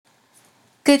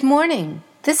Good morning.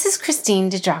 This is Christine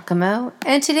DiGiacomo,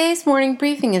 and today's morning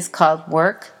briefing is called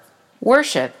Work,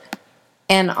 Worship,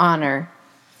 and Honor.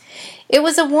 It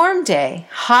was a warm day,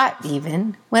 hot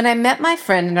even, when I met my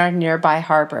friend in our nearby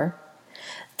harbor.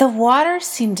 The water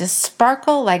seemed to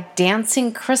sparkle like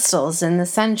dancing crystals in the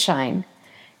sunshine,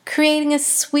 creating a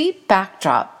sweet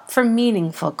backdrop for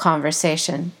meaningful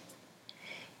conversation.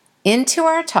 Into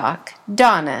our talk,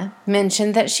 Donna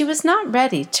mentioned that she was not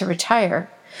ready to retire,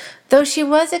 though she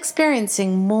was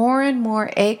experiencing more and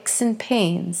more aches and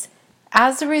pains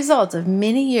as a result of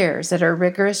many years at her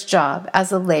rigorous job as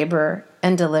a labor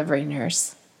and delivery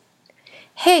nurse.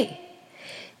 Hey,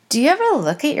 do you ever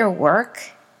look at your work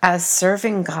as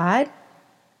serving God?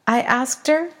 I asked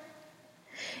her.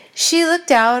 She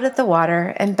looked out at the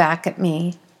water and back at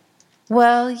me.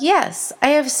 Well, yes, I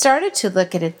have started to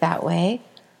look at it that way,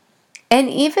 and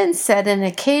even said an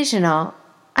occasional,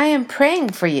 "I am praying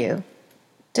for you,"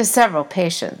 to several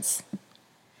patients.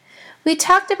 We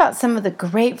talked about some of the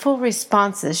grateful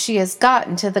responses she has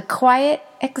gotten to the quiet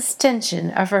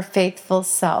extension of her faithful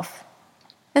self,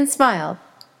 and smiled.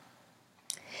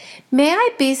 May I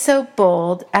be so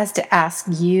bold as to ask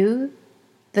you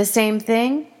the same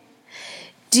thing?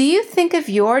 Do you think of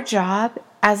your job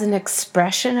as an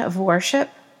expression of worship?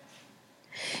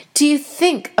 Do you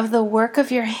think of the work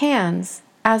of your hands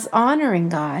as honoring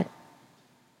God?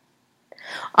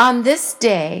 On this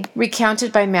day,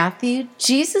 recounted by Matthew,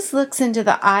 Jesus looks into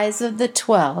the eyes of the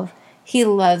 12 he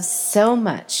loves so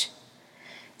much,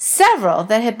 several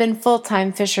that had been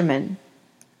full-time fishermen,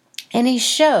 and he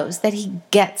shows that he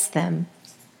gets them.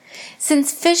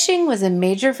 Since fishing was a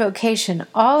major vocation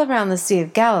all around the Sea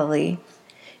of Galilee,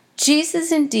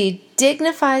 Jesus indeed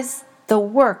dignifies the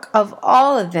work of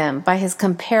all of them by his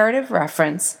comparative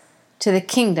reference to the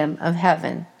kingdom of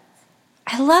heaven.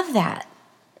 I love that.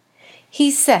 He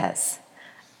says,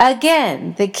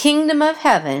 again, the kingdom of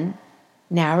heaven.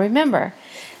 Now remember,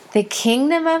 the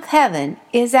kingdom of heaven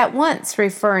is at once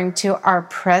referring to our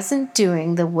present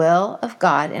doing the will of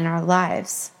God in our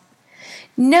lives,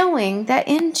 knowing that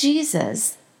in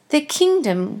Jesus the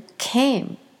kingdom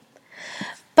came,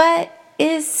 but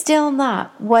is still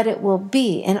not what it will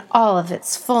be in all of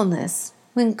its fullness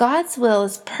when God's will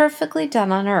is perfectly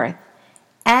done on earth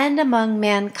and among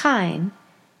mankind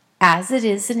as it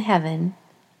is in heaven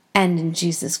and in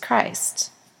Jesus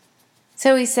Christ.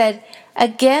 So he said,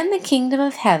 again, the kingdom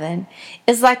of heaven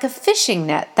is like a fishing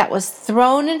net that was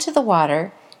thrown into the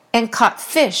water and caught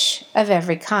fish of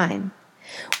every kind.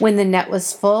 When the net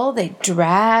was full, they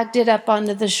dragged it up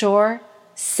onto the shore,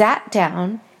 sat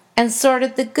down, and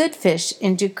sorted the good fish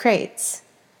into crates,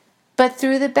 but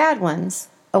threw the bad ones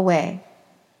away.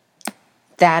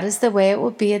 That is the way it will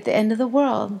be at the end of the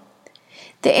world.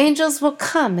 The angels will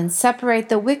come and separate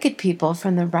the wicked people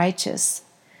from the righteous,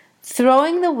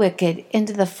 throwing the wicked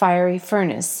into the fiery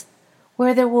furnace,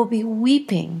 where there will be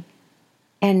weeping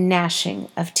and gnashing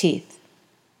of teeth.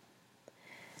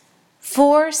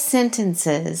 4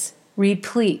 sentences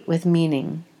replete with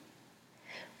meaning.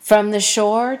 From the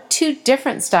shore, 2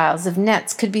 different styles of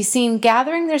nets could be seen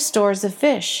gathering their stores of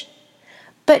fish.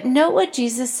 But note what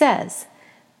Jesus says.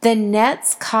 The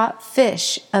nets caught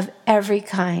fish of every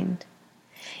kind.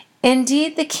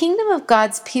 Indeed, the kingdom of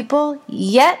God's people,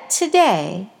 yet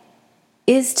today,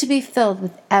 is to be filled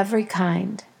with every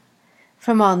kind,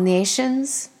 from all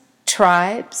nations,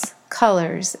 tribes,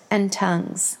 colors, and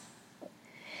tongues.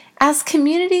 As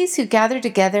communities who gather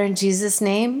together in Jesus'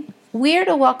 name, we are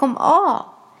to welcome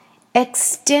all,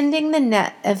 extending the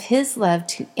net of his love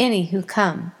to any who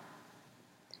come.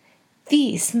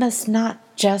 These must not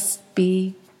just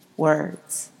be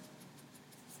words.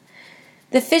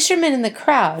 The fishermen in the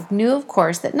crowd knew, of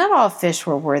course, that not all fish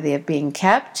were worthy of being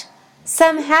kept.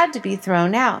 Some had to be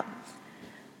thrown out.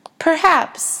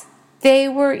 Perhaps they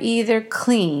were either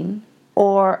clean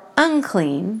or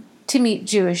unclean to meet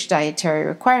Jewish dietary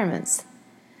requirements.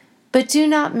 But do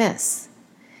not miss,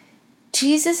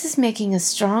 Jesus is making a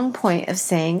strong point of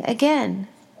saying again,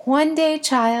 one day,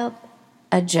 child,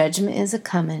 a judgment is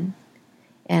a-comin',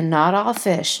 and not all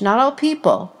fish, not all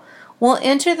people, will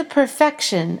enter the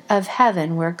perfection of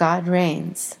heaven where God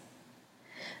reigns.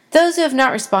 Those who have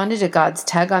not responded to God's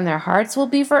tug on their hearts will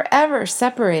be forever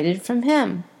separated from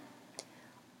him.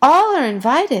 All are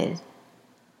invited.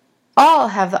 All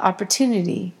have the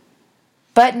opportunity,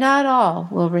 but not all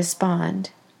will respond.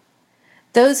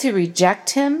 Those who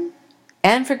reject him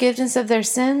and forgiveness of their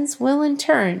sins will in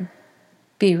turn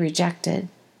be rejected.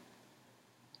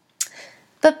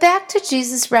 But back to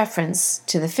Jesus' reference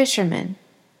to the fishermen.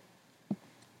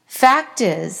 Fact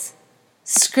is,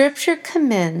 Scripture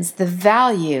commends the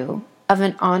value of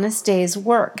an honest day's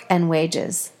work and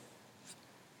wages.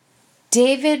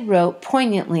 David wrote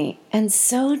poignantly and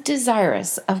so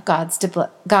desirous of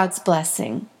God's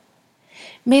blessing.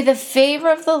 May the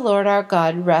favor of the Lord our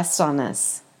God rest on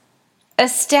us.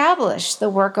 Establish the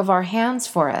work of our hands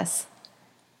for us.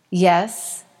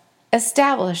 Yes,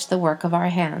 establish the work of our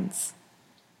hands.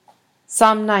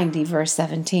 Psalm 90, verse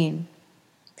 17.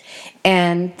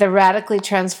 And the radically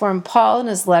transformed Paul, in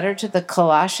his letter to the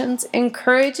Colossians,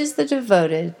 encourages the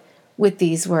devoted with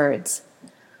these words: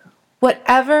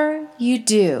 whatever you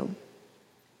do,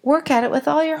 work at it with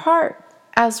all your heart,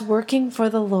 as working for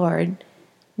the Lord,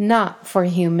 not for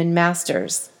human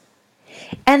masters.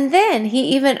 And then he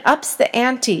even ups the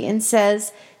ante and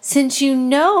says, since you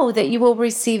know that you will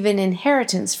receive an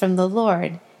inheritance from the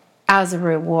Lord as a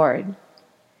reward.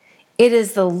 It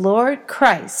is the Lord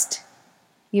Christ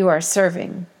you are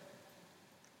serving.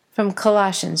 From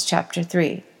Colossians chapter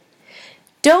 3.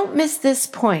 Don't miss this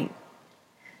point.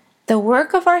 The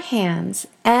work of our hands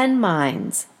and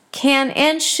minds can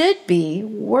and should be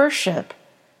worship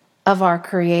of our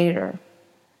Creator.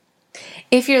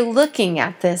 If you're looking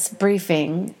at this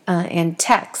briefing in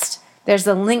text, there's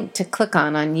a link to click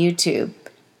on YouTube.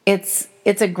 It's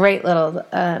a great little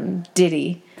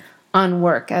ditty on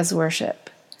work as worship.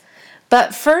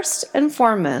 But first and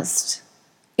foremost,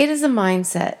 it is a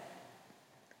mindset,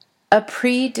 a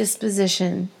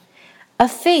predisposition, a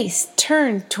face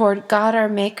turned toward God our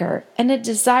Maker, and a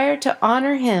desire to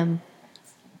honor Him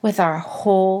with our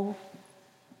whole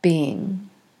being.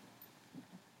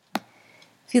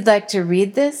 If you'd like to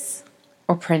read this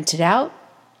or print it out,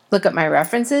 look at my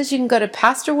references, you can go to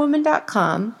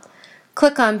pastorwoman.com,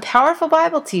 click on Powerful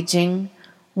Bible Teaching,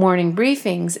 Morning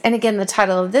Briefings, and again, the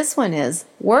title of this one is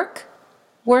Work,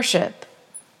 Worship,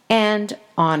 and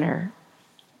Honor.